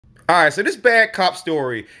All right, so this bad cop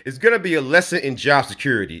story is going to be a lesson in job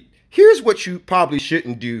security. Here's what you probably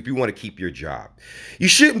shouldn't do if you want to keep your job. You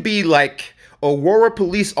shouldn't be like Aurora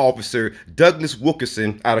police officer Douglas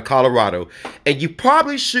Wilkerson out of Colorado, and you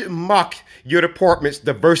probably shouldn't mock your department's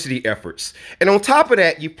diversity efforts. And on top of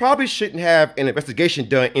that, you probably shouldn't have an investigation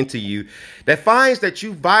done into you that finds that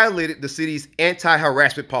you violated the city's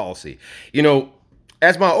anti-harassment policy. You know,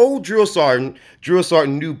 as my old Drill Sergeant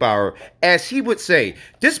Neubauer, as he would say,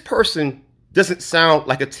 this person doesn't sound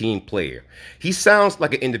like a team player. He sounds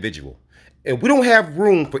like an individual. And we don't have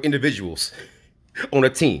room for individuals on a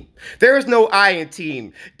team. There is no I in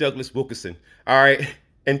team, Douglas Wilkerson. All right.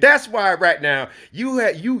 And that's why right now you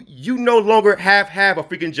no longer have a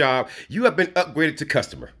freaking job. You have been upgraded to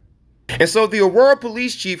customer. And so the Aurora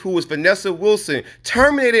police chief, who was Vanessa Wilson,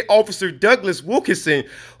 terminated Officer Douglas Wilkinson,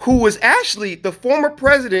 who was actually the former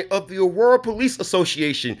president of the Aurora Police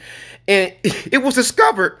Association. And it was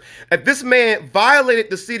discovered that this man violated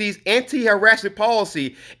the city's anti-harassment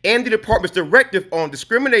policy and the department's directive on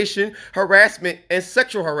discrimination, harassment, and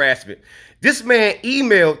sexual harassment. This man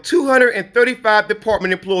emailed 235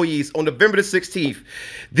 department employees on November the 16th,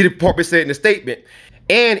 the department said in a statement.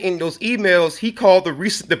 And in those emails, he called the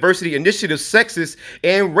recent diversity initiative sexist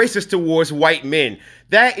and racist towards white men.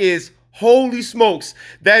 That is, holy smokes,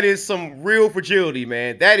 that is some real fragility,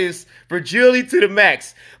 man. That is fragility to the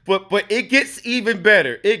max. But it gets even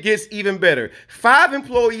better. It gets even better. 5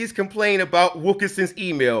 employees complained about Wilkinson's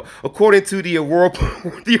email, according to the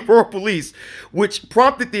Aurora Police, which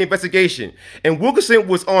prompted the investigation. And Wilkinson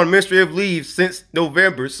was on administrative leave since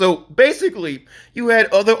November. So basically, you had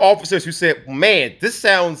other officers who said, man, this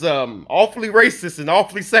sounds awfully racist and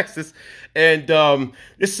awfully sexist. And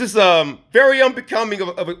this is very unbecoming of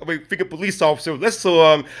a freaking police officer. Let's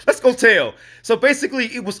go tell. So basically,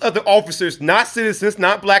 it was other officers, not citizens,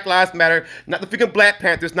 not Black Lives Matter, not the freaking Black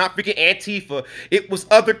Panthers, not freaking Antifa. It was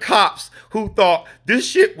other cops who thought this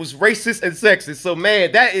shit was racist and sexist. So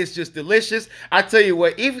man, that is just delicious. I tell you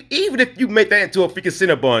what, even if you make that into a freaking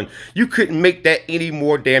Cinnabon, you couldn't make that any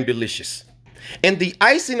more damn delicious. And the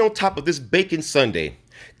icing on top of this bacon sundae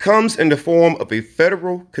comes in the form of a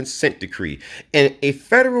federal consent decree. And a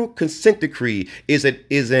federal consent decree is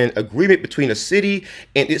an agreement between a city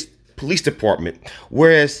and its police department,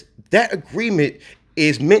 whereas that agreement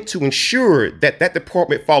is meant to ensure that that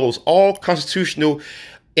department follows all constitutional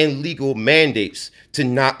and legal mandates to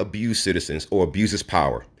not abuse citizens or abuse its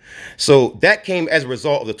power. So that came as a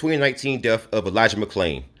result of the 2019 death of Elijah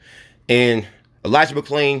McClain. And Elijah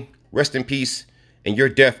McClain, rest in peace, and your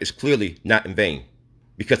death is clearly not in vain,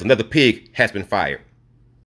 because another pig has been fired.